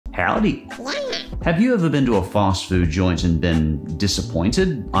Howdy. Have you ever been to a fast food joint and been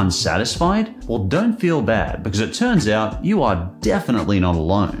disappointed, unsatisfied? Well, don't feel bad, because it turns out you are definitely not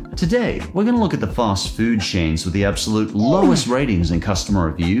alone. Today, we're going to look at the fast food chains with the absolute lowest ratings in customer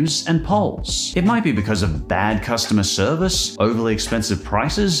reviews and polls. It might be because of bad customer service, overly expensive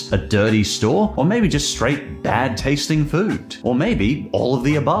prices, a dirty store, or maybe just straight bad tasting food. Or maybe all of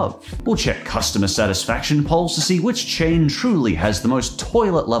the above. We'll check customer satisfaction polls to see which chain truly has the most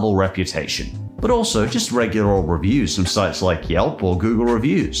toilet level reputation. But also just regular old reviews from sites like Yelp or Google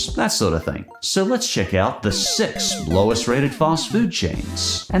Reviews, that sort of thing. So let's check out the 6 lowest rated fast food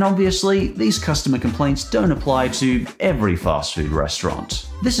chains. And obviously, these customer complaints don't apply to every fast food restaurant.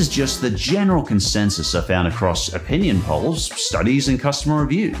 This is just the general consensus I found across opinion polls, studies, and customer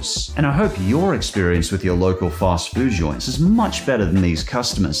reviews. And I hope your experience with your local fast food joints is much better than these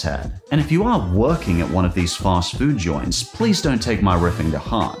customers had. And if you are working at one of these fast food joints, please don't take my riffing to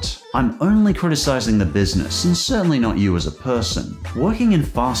heart. I'm only criticizing the business and certainly not you as a person. Working in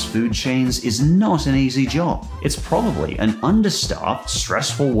fast food chains is not an easy job. It's probably an understaffed,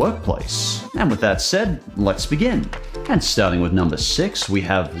 stressful workplace. And with that said, let's begin. And starting with number 6, we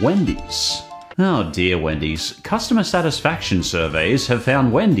have Wendy's. Oh dear Wendy's, customer satisfaction surveys have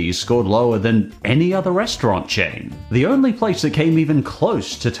found Wendy's scored lower than any other restaurant chain. The only place that came even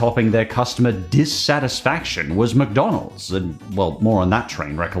close to topping their customer dissatisfaction was McDonald's, and well, more on that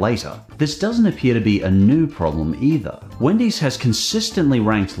train wreck later. This doesn't appear to be a new problem either. Wendy's has consistently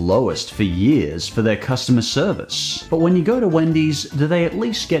ranked lowest for years for their customer service. But when you go to Wendy's, do they at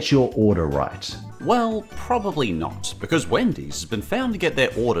least get your order right? Well, probably not, because Wendy's has been found to get their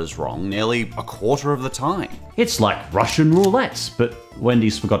orders wrong nearly a quarter of the time. It's like Russian roulette, but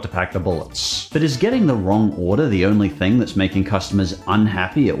Wendy's forgot to pack the bullets. But is getting the wrong order the only thing that's making customers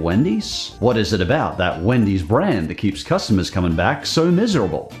unhappy at Wendy's? What is it about that Wendy's brand that keeps customers coming back so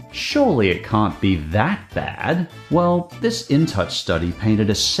miserable? Surely it can't be that bad. Well, this InTouch study painted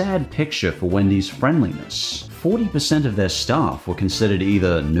a sad picture for Wendy's friendliness. 40% of their staff were considered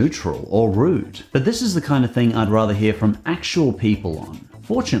either neutral or rude. But this is the kind of thing I'd rather hear from actual people on.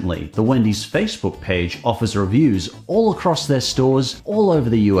 Fortunately, the Wendy's Facebook page offers reviews all across their stores all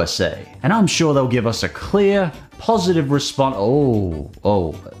over the USA. And I'm sure they'll give us a clear, positive response.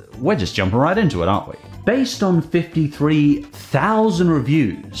 We're just jumping right into it, aren't we? Based on 53,000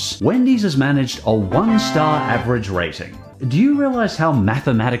 reviews, Wendy's has managed a 1-star average rating. Do you realize how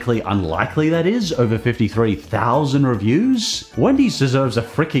mathematically unlikely that is over 53,000 reviews? Wendy's deserves a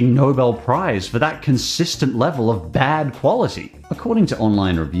freaking Nobel Prize for that consistent level of bad quality. According to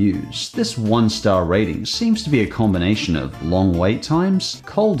online reviews, this 1-star rating seems to be a combination of long wait times,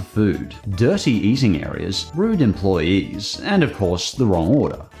 cold food, dirty eating areas, rude employees, and of course the wrong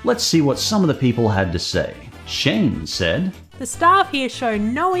order. Let's see what some of the people had to say. Shane said, "The staff here show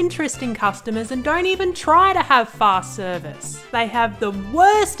no interest in customers and don't even try to have fast service. They have the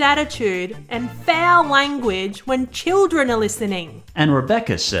worst attitude and foul language when children are listening." And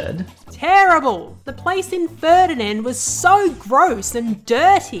Rebecca said, "Terrible! The place in Ferdinand was so gross and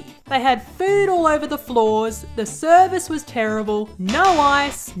dirty. They had food all over the floors, the service was terrible, no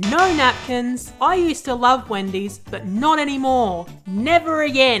ice, no napkins. I used to love Wendy's, but not anymore. Never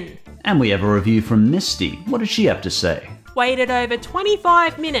again." And we have a review from Misty. What does she have to say? "Waited over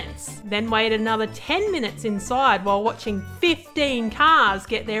 25 minutes, then waited another 10 minutes inside while watching 15 cars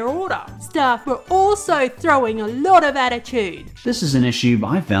get their order. Staff were also throwing a lot of attitude." This is an issue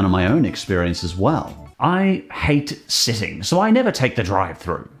I found in my own experience as well. I hate sitting, so I never take the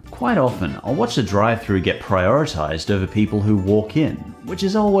drive-thru. Quite often, I'll watch the drive-thru get prioritized over people who walk in, which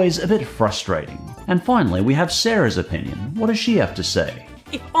is always a bit frustrating. And finally, we have Sarah's opinion. What does she have to say?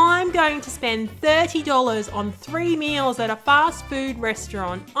 "If I'm going to spend $30 on 3 meals at a fast food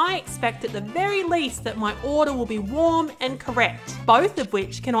restaurant, I expect at the very least that my order will be warm and correct, both of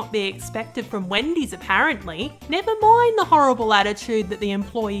which cannot be expected from Wendy's apparently. Never mind the horrible attitude that the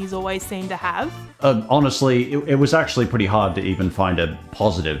employees always seem to have." Honestly, it was actually pretty hard to even find a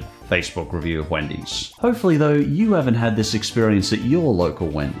positive Facebook review of Wendy's. Hopefully though, you haven't had this experience at your local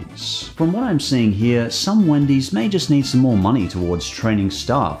Wendy's. From what I'm seeing here, some Wendy's may just need some more money towards training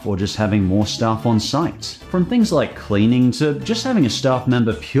staff or just having more staff on site. From things like cleaning to just having a staff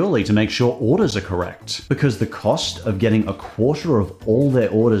member purely to make sure orders are correct. Because the cost of getting a quarter of all their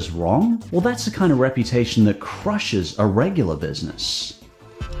orders wrong, well, that's the kind of reputation that crushes a regular business.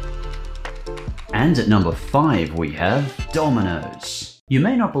 And at number 5 we have Domino's. You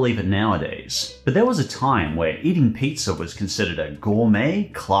may not believe it nowadays, but there was a time where eating pizza was considered a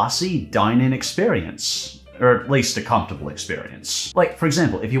gourmet, classy, dine-in experience. or at least a comfortable experience. Like, for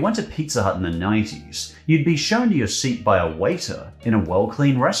example, if you went to Pizza Hut in the 90s, you'd be shown to your seat by a waiter in a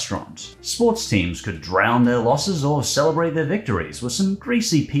well-cleaned restaurant. Sports teams could drown their losses or celebrate their victories with some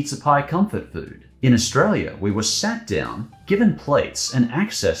greasy pizza pie comfort food. In Australia, we were sat down, given plates, and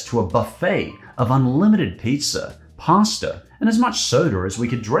access to a buffet of unlimited pizza, pasta, and as much soda as we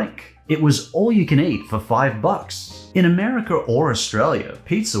could drink. It was all you can eat for $5. In America or Australia,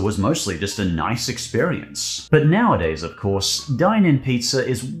 pizza was mostly just a nice experience. But nowadays, of course, dine-in pizza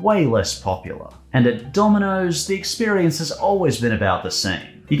is way less popular. And at Domino's, the experience has always been about the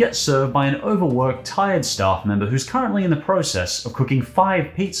same. You get served by an overworked, tired staff member who's currently in the process of cooking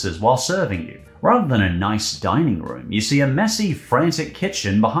 5 pizzas while serving you. Rather than a nice dining room, you see a messy, frantic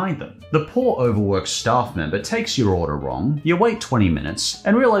kitchen behind them. The poor overworked staff member takes your order wrong, you wait 20 minutes,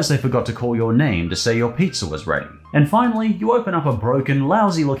 and realize they forgot to call your name to say your pizza was ready. And finally, you open up a broken,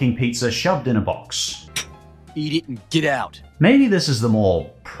 lousy-looking pizza shoved in a box. Eat it and get out. Maybe this is the more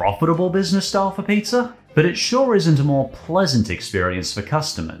profitable business style for pizza, but it sure isn't a more pleasant experience for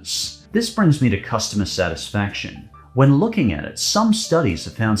customers. This brings me to customer satisfaction. When looking at it, some studies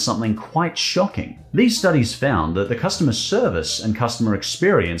have found something quite shocking. These studies found that the customer service and customer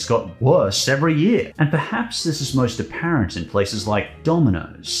experience got worse every year, and perhaps this is most apparent in places like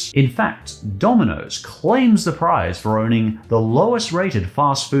Domino's. In fact, Domino's claims the prize for owning the lowest rated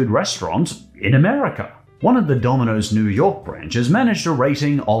fast food restaurant in America. One of the Domino's New York branches managed a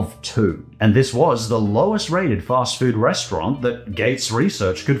rating of 2, and this was the lowest rated fast food restaurant that Gates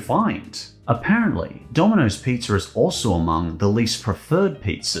Research could find. Apparently, Domino's Pizza is also among the least preferred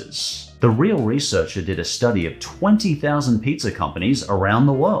pizzas. The Real researcher did a study of 20,000 pizza companies around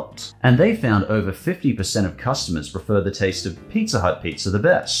the world, and they found over 50% of customers prefer the taste of Pizza Hut pizza the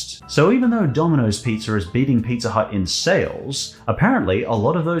best. So even though Domino's Pizza is beating Pizza Hut in sales, apparently a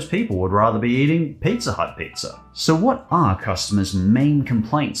lot of those people would rather be eating Pizza Hut pizza. So what are customers' main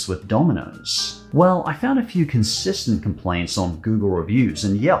complaints with Domino's? Well, I found a few consistent complaints on Google reviews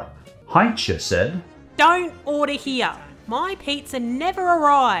and Yelp. Haicha said, "Don't order here. My pizza never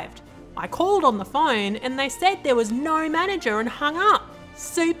arrived. I called on the phone and they said there was no manager and hung up.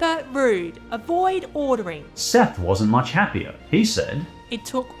 Super rude. Avoid ordering." Seth wasn't much happier. He said, "It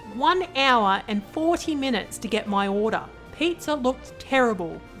took 1 hour and 40 minutes to get my order. Pizza looked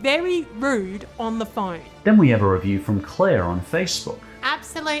terrible. Very rude on the phone." Then we have a review from Claire on Facebook.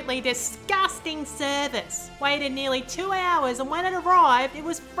 "Absolutely disgusting service. Waited nearly 2 hours and when it arrived it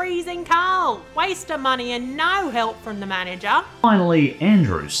was freezing cold. Waste of money and no help from the manager." Finally,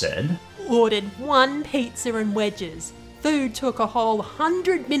 Andrew said, "Ordered 1 pizza and wedges. Food took a whole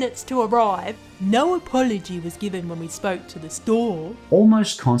 100 minutes to arrive. No apology was given when we spoke to the store."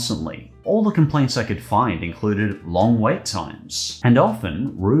 Almost constantly, all the complaints I could find included long wait times, and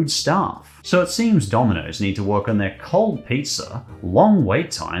often rude staff. So it seems Domino's need to work on their cold pizza, long wait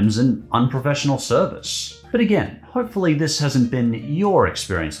times, and unprofessional service. But again, hopefully this hasn't been your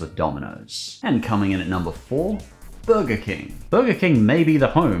experience with Domino's. And coming in at number 4, Burger King. Burger King may be the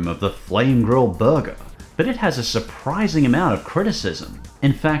home of the flame grilled burger, but it has a surprising amount of criticism.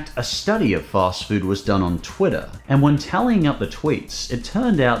 In fact, a study of fast food was done on Twitter, and when tallying up the tweets, it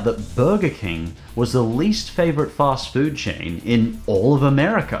turned out that Burger King was the least favorite fast food chain in all of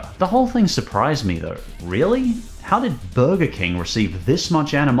America. The whole thing surprised me though. Really? How did Burger King receive this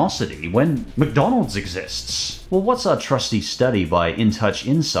much animosity when McDonald's exists? Well, what's our trusty study by InTouch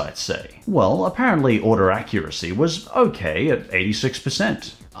Insights say? Well, apparently order accuracy was okay at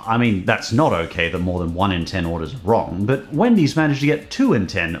 86%. I mean, that's not okay that more than 1 in 10 orders are wrong, but Wendy's managed to get 2 in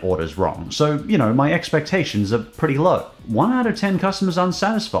 10 orders wrong, so, my expectations are pretty low. 1 out of 10 customers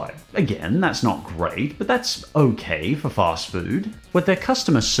unsatisfied. Again, that's not great, but that's okay for fast food. With their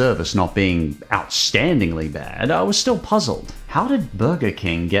customer service not being outstandingly bad, I was still puzzled. How did Burger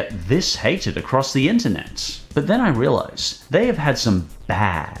King get this hated across the internet? But then I realized they have had some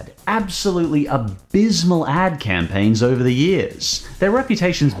bad, absolutely abysmal ad campaigns over the years. Their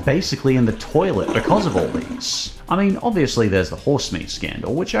reputation's basically in the toilet because of all these. I mean, obviously there's the horse meat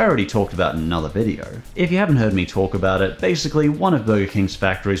scandal, which I already talked about in another video. If you haven't heard me talk about it, basically one of Burger King's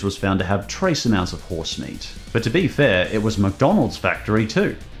factories was found to have trace amounts of horse meat. But to be fair, it was McDonald's factory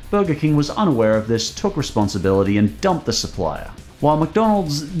too. Burger King was unaware of this, took responsibility, and dumped the supplier, while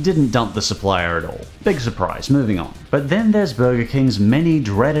McDonald's didn't dump the supplier at all. Big surprise, moving on. But then there's Burger King's many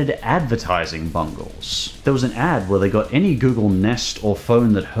dreaded advertising bungles. There was an ad where they got any Google Nest or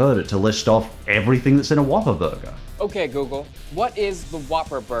phone that heard it to list off everything that's in a Whopper burger. Okay, Google, what is the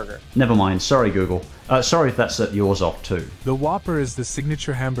Whopper burger? Never mind, sorry Google. Sorry if that set yours off too. The Whopper is the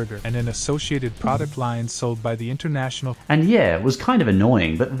signature hamburger and an associated product line sold by the international... And yeah, it was kind of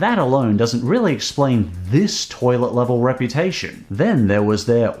annoying, but that alone doesn't really explain this toilet-level reputation. Then there was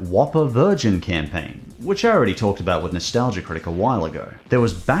their Whopper Virgin campaign, which I already talked about with Nostalgia Critic a while ago. There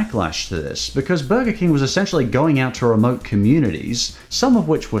was backlash to this because Burger King was essentially going out to remote communities, some of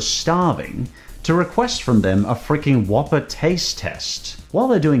which were starving, to request from them a freaking Whopper taste test. While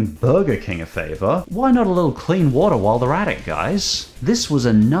they're doing Burger King a favor, why not a little clean water while they're at it, guys? This was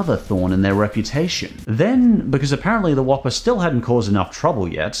another thorn in their reputation. Then, because apparently the Whopper still hadn't caused enough trouble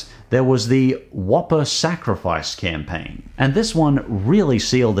yet, there was the Whopper Sacrifice campaign. And this one really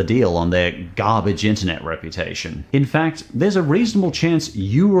sealed the deal on their garbage internet reputation. In fact, there's a reasonable chance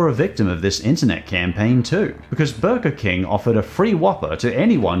you were a victim of this internet campaign too, because Burger King offered a free Whopper to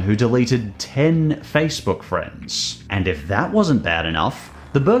anyone who deleted 10 Facebook friends. And if that wasn't bad enough,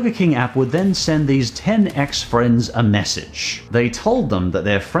 the Burger King app would then send these 10 ex-friends a message. They told them that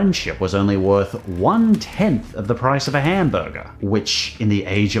their friendship was only worth 1/10 of the price of a hamburger, which, in the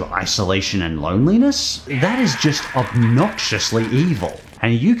age of isolation and loneliness, that is just obnoxiously evil.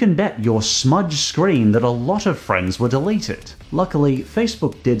 And you can bet your smudged screen that a lot of friends were deleted. Luckily,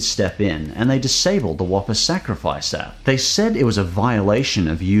 Facebook did step in and they disabled the Whopper Sacrifice app. They said it was a violation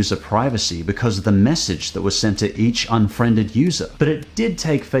of user privacy because of the message that was sent to each unfriended user. But it did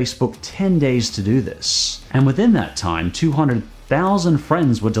take Facebook 10 days to do this. And within that time, 200,000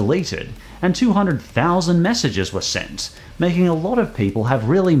 friends were deleted and 200,000 messages were sent, making a lot of people have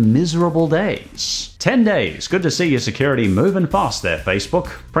really miserable days. 10 days, good to see your security moving fast there, Facebook.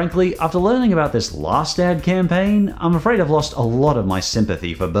 Frankly, after learning about this last ad campaign, I'm afraid I've lost a lot of my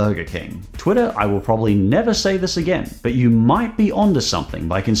sympathy for Burger King. Twitter, I will probably never say this again, but you might be onto something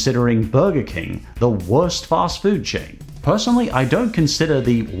by considering Burger King the worst fast food chain. Personally, I don't consider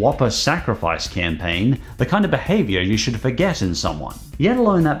the Whopper Sacrifice campaign the kind of behavior you should forget in someone, yet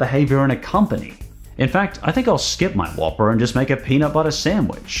alone that behavior in a company. In fact, I think I'll skip my Whopper and just make a peanut butter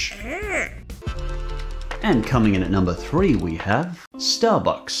sandwich. And coming in at number 3 we have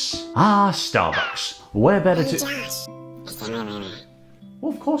Starbucks. Ah, Starbucks. Where better to...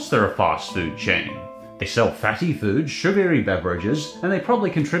 Well, of course they're a fast food chain. They sell fatty foods, sugary beverages, and they probably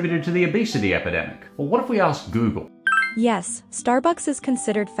contributed to the obesity epidemic. Well, what if we ask Google? Yes, Starbucks is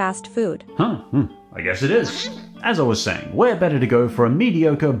considered fast food. I guess it is. As I was saying, where better to go for a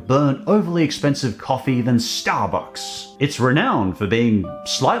mediocre, burnt, overly expensive coffee than Starbucks? It's renowned for being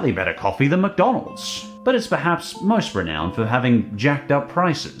slightly better coffee than McDonald's, but it's perhaps most renowned for having jacked up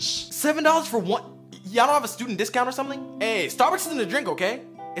prices. $7 for one? Y'all don't have a student discount or something? Hey, Starbucks isn't a drink, okay?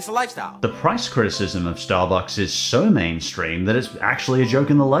 It's a lifestyle. The price criticism of Starbucks is so mainstream that it's actually a joke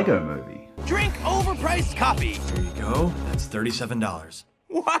in the Lego movie. Drink overpriced coffee. There you go. That's $37.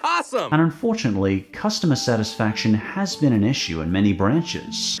 Awesome! And unfortunately, customer satisfaction has been an issue in many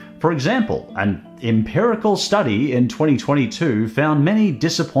branches. For example, an empirical study in 2022 found many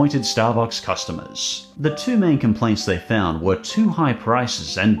disappointed Starbucks customers. The 2 main complaints they found were too high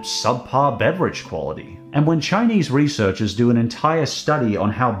prices and subpar beverage quality. And when Chinese researchers do an entire study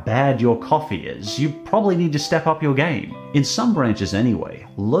on how bad your coffee is, you probably need to step up your game. In some branches anyway,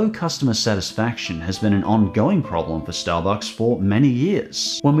 low customer satisfaction has been an ongoing problem for Starbucks for many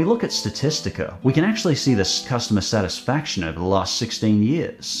years. When we look at Statistica, we can actually see this customer satisfaction over the last 16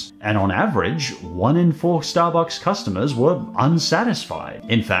 years. And on average, 1 in 4 Starbucks customers were unsatisfied.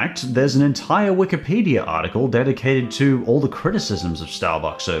 In fact, there's an entire Wikipedia article dedicated to all the criticisms of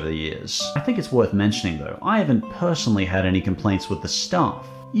Starbucks over the years. I think it's worth mentioning though, I haven't personally had any complaints with the staff.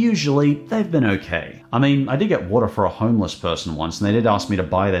 Usually, they've been okay. I mean, I did get water for a homeless person once and they did ask me to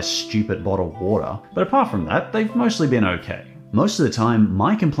buy their stupid bottled water, but apart from that, they've mostly been okay. Most of the time,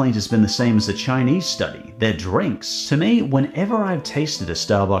 my complaint has been the same as the Chinese study, their drinks. To me, whenever I've tasted a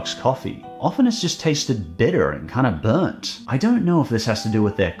Starbucks coffee, often it's just tasted bitter and kind of burnt. I don't know if this has to do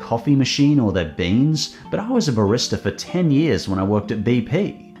with their coffee machine or their beans, but I was a barista for 10 years when I worked at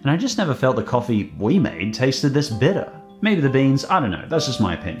BP, and I just never felt the coffee we made tasted this bitter. Maybe the beans, I don't know, that's just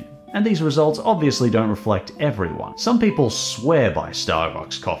my opinion. And these results obviously don't reflect everyone. Some people swear by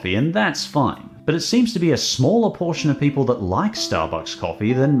Starbucks coffee, and that's fine. But it seems to be a smaller portion of people that like Starbucks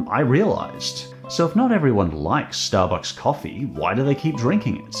coffee than I realized. So if not everyone likes Starbucks coffee, why do they keep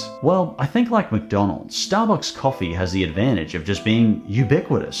drinking it? Well, I think like McDonald's, Starbucks coffee has the advantage of just being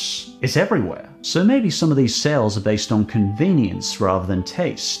ubiquitous. It's everywhere. So maybe some of these sales are based on convenience rather than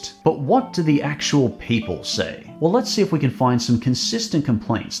taste. But what do the actual people say? Well, let's see if we can find some consistent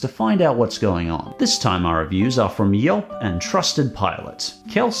complaints to find out what's going on. This time our reviews are from Yelp and Trusted Pilot.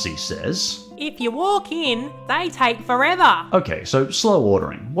 Kelsey says, If you walk in, they take forever. okay, so slow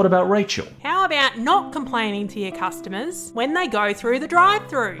ordering. What about Rachel? How about not complaining to your customers when they go through the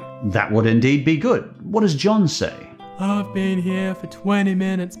drive-thru? That would indeed be good. What does John say? I've been here for 20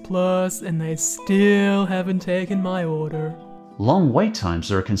 minutes plus and they still haven't taken my order. Long wait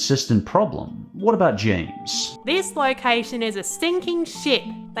times are a consistent problem. What about James? This location is a stinking shit.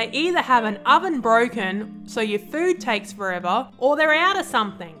 They either have an oven broken, so your food takes forever, or they're out of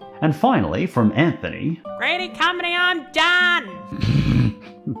something. And finally, from Anthony, Great company, I'm done!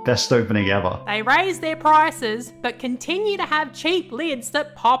 best opening ever. They raise their prices, but continue to have cheap lids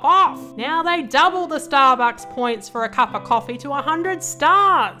that pop off. Now they double the Starbucks points for a cup of coffee to 100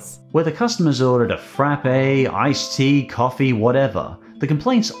 stars. Where the customers ordered a frappe, iced tea, coffee, whatever, the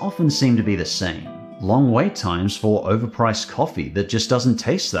complaints often seem to be the same. Long wait times for overpriced coffee that just doesn't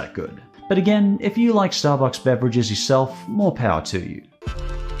taste that good. But again, if you like Starbucks beverages yourself, more power to you.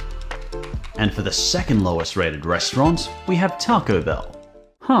 And for the second lowest rated restaurant, we have Taco Bell.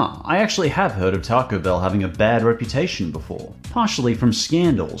 I actually have heard of Taco Bell having a bad reputation before, partially from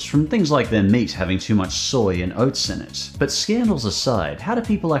scandals, from things like their meat having too much soy and oats in it. But scandals aside, how do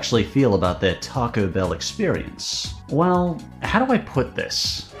people actually feel about their Taco Bell experience? Well, how do I put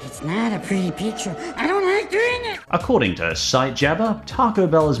this? It's not a pretty picture. I don't like doing it. According to SiteJabber, Taco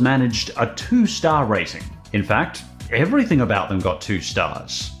Bell has managed a 2-star rating. In fact, everything about them got 2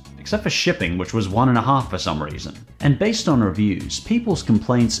 stars. Except for shipping, which was 1.5 for some reason. And based on reviews, people's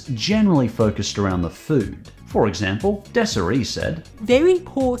complaints generally focused around the food. For example, Desiree said, Very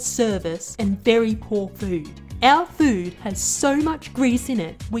poor service and very poor food. Our food has so much grease in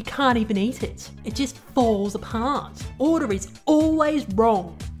it, we can't even eat it. It just falls apart. Order is always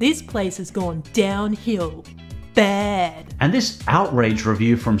wrong. This place has gone downhill. Bad. And this outrage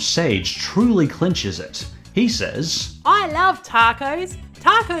review from Sage truly clinches it. He says, I love tacos.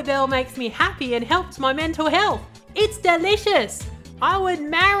 Taco Bell makes me happy and helps my mental health. It's delicious. I would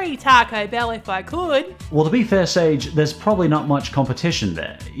marry Taco Bell if I could. Well, to be fair, Sage, there's probably not much competition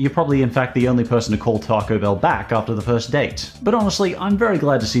there. You're probably in fact the only person to call Taco Bell back after the first date. But honestly, I'm very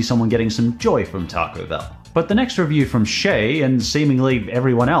glad to see someone getting some joy from Taco Bell. But the next review from Shay and seemingly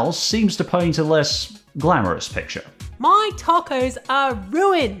everyone else seems to paint a less glamorous picture. My tacos are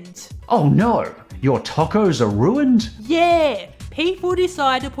ruined. Oh no, your tacos are ruined? Yeah. People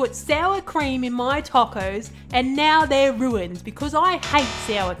decide to put sour cream in my tacos and now they're ruined because I hate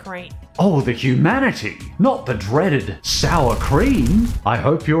sour cream. Oh, the humanity, not the dreaded sour cream. I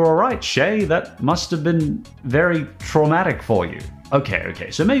hope you're alright, Shay. That must have been very traumatic for you.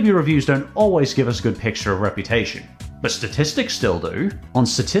 Okay, so maybe reviews don't always give us a good picture of reputation. But statistics still do. On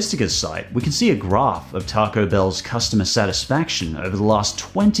Statistica's site, we can see a graph of Taco Bell's customer satisfaction over the last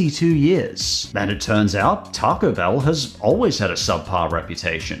 22 years. And it turns out, Taco Bell has always had a subpar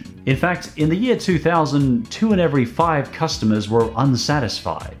reputation. In fact, in the year 2000, 2 in every 5 customers were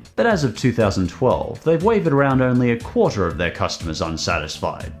unsatisfied. But as of 2012, they've wavered around only a quarter of their customers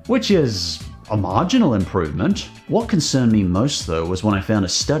unsatisfied, which is a marginal improvement. What concerned me most though was when I found a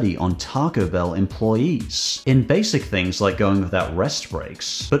study on Taco Bell employees. In basic things like going without rest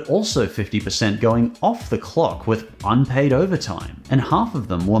breaks, but also 50% going off the clock with unpaid overtime, and half of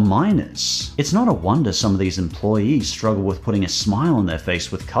them were minors. It's not a wonder some of these employees struggle with putting a smile on their face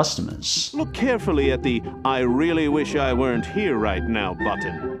with customers. Look carefully at the "I really wish I weren't here right now"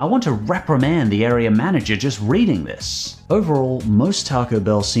 button. I want to reprimand the area manager just reading this. Overall, most Taco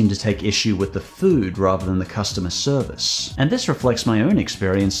Bell seem to take issue with the food rather than the customer service. And this reflects my own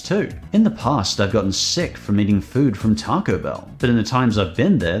experience too. In the past, I've gotten sick from eating food from Taco Bell, but in the times I've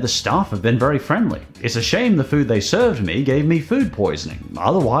been there, the staff have been very friendly. It's a shame the food they served me gave me food poisoning.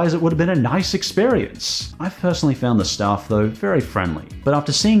 Otherwise, it would have been a nice experience. I've personally found the staff, though, very friendly. But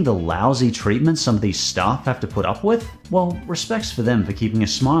after seeing the lousy treatment some of these staff have to put up with, well, respects for them for keeping a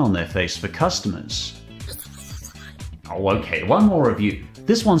smile on their face for customers. Oh, okay, one more review.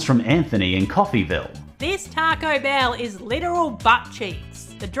 This one's from Anthony in Coffeeville. This Taco Bell is literal butt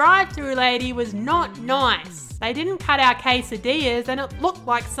cheeks. The drive-thru lady was not nice. They didn't cut our quesadillas and it looked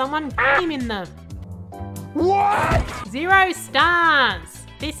like someone came in them. What? 0 stars.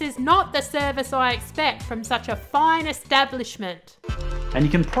 This is not the service I expect from such a fine establishment. And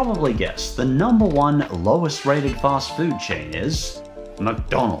you can probably guess the #1 lowest rated fast food chain is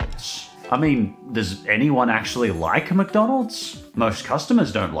McDonald's. I mean, does anyone actually like McDonald's? Most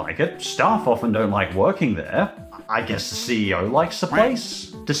customers don't like it, staff often don't like working there. I guess the CEO likes the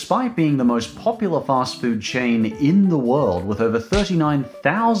place. Despite being the most popular fast food chain in the world with over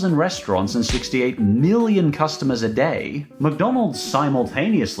 39,000 restaurants and 68 million customers a day, McDonald's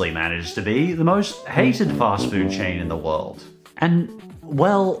simultaneously managed to be the most hated fast food chain in the world. And,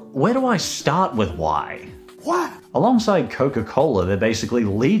 well, where do I start with why? What? Alongside Coca-Cola, they're basically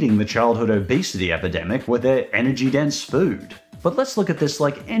leading the childhood obesity epidemic with their energy-dense food. But let's look at this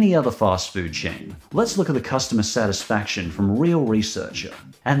like any other fast food chain. Let's look at the customer satisfaction from Real Researcher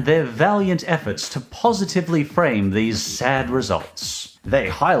and their valiant efforts to positively frame these sad results. They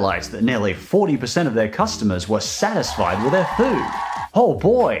highlight that nearly 40% of their customers were satisfied with their food. Oh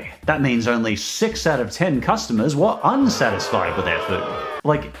boy, that means only 6 out of 10 customers were unsatisfied with their food.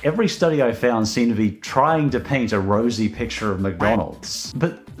 Like, every study I found seemed to be trying to paint a rosy picture of McDonald's.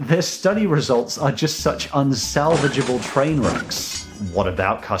 But their study results are just such unsalvageable train wrecks. What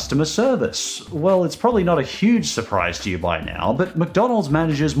about customer service? Well, it's probably not a huge surprise to you by now, but McDonald's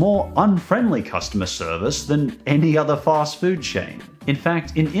manages more unfriendly customer service than any other fast food chain. In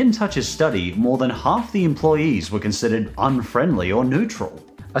fact, in InTouch's study, more than half the employees were considered unfriendly or neutral.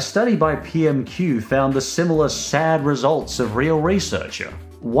 A study by PMQ found the similar sad results of Real Researcher.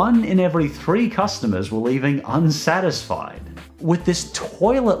 1 in every 3 customers were leaving unsatisfied. With this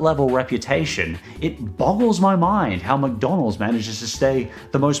toilet-level reputation, it boggles my mind how McDonald's manages to stay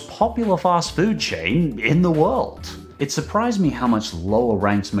the most popular fast food chain in the world. It surprised me how much lower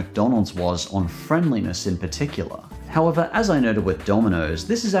ranked McDonald's was on friendliness in particular. However, as I noted with Domino's,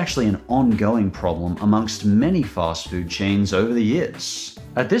 this is actually an ongoing problem amongst many fast food chains over the years.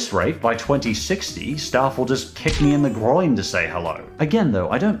 At this rate, by 2060, staff will just kick me in the groin to say hello. Again though,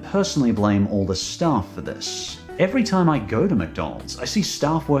 I don't personally blame all the staff for this. Every time I go to McDonald's, I see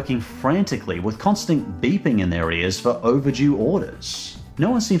staff working frantically with constant beeping in their ears for overdue orders. No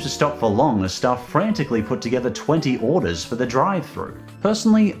one seems to stop for long as staff frantically put together 20 orders for the drive-thru.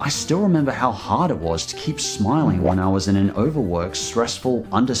 Personally, I still remember how hard it was to keep smiling when I was in an overworked, stressful,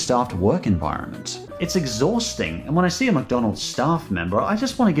 understaffed work environment. It's exhausting, and when I see a McDonald's staff member, I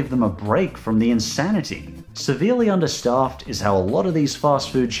just want to give them a break from the insanity. Severely understaffed is how a lot of these fast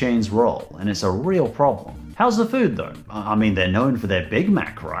food chains roll, and it's a real problem. How's the food though? I mean, they're known for their Big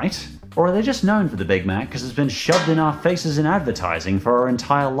Mac, right? Or are they just known for the Big Mac because it's been shoved in our faces in advertising for our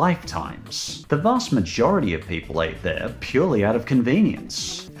entire lifetimes? The vast majority of people ate there purely out of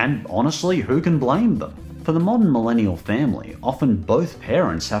convenience. And honestly, who can blame them? For the modern millennial family, often both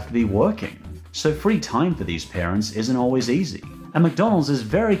parents have to be working. So free time for these parents isn't always easy. And McDonald's is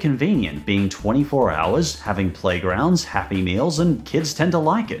very convenient, being 24 hours, having playgrounds, happy meals, and kids tend to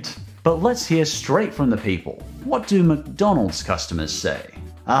like it. But let's hear straight from the people. What do McDonald's customers say?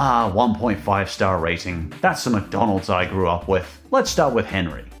 1.5-star rating. That's the McDonald's I grew up with. Let's start with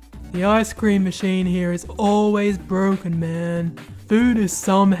Henry. The ice cream machine here is always broken, man. Food is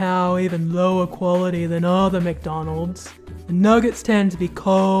somehow even lower quality than other McDonald's. The nuggets tend to be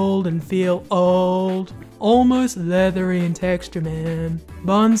cold and feel old. Almost leathery in texture, man.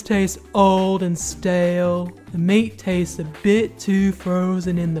 Buns taste old and stale. The meat tastes a bit too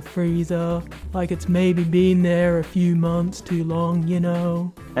frozen in the freezer, like it's maybe been there a few months too long, you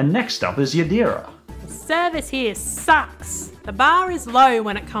know. And next up is Yadira. The service here sucks. The bar is low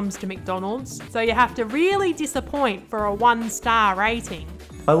when it comes to McDonald's, so you have to really disappoint for a 1-star rating.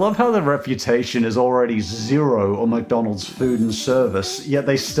 I love how the reputation is already 0 on McDonald's food and service, yet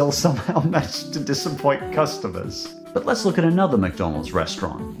they still somehow manage to disappoint customers. But let's look at another McDonald's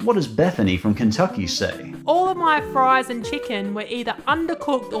restaurant. What does Bethany from Kentucky say? All of my fries and chicken were either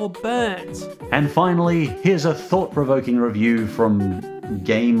undercooked or burnt. And finally, here's a thought-provoking review from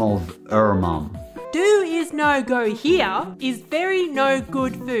Game of Mum. Do is no go here is very no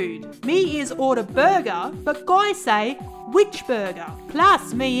good food. Me is order burger, but guys say which burger?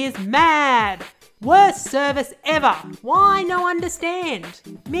 Plus me is mad. Worst service ever. Why no understand?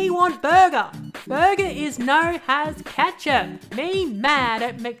 Me want burger. Burger is no has ketchup. Me mad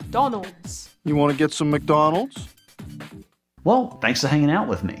at McDonald's. You want to get some McDonald's? Well, thanks for hanging out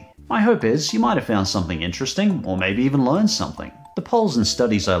with me. My hope is you might have found something interesting, or maybe even learned something. The polls and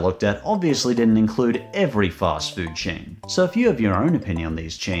studies I looked at obviously didn't include every fast food chain. So if you have your own opinion on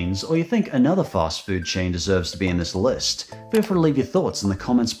these chains, or you think another fast food chain deserves to be in this list, feel free to leave your thoughts in the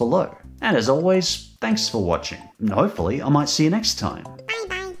comments below. And as always, thanks for watching, and hopefully I might see you next time. Bye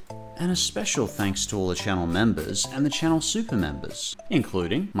bye. And a special thanks to all the channel members and the channel super members,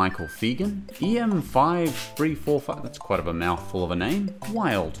 including Michael Fegan, EM5345, that's quite of a mouthful of a name,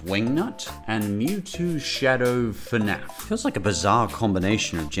 Wild Wingnut, and Mewtwo Shadow FNAF. Feels like a bizarre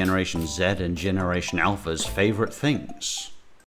combination of Generation Z and Generation Alpha's favorite things.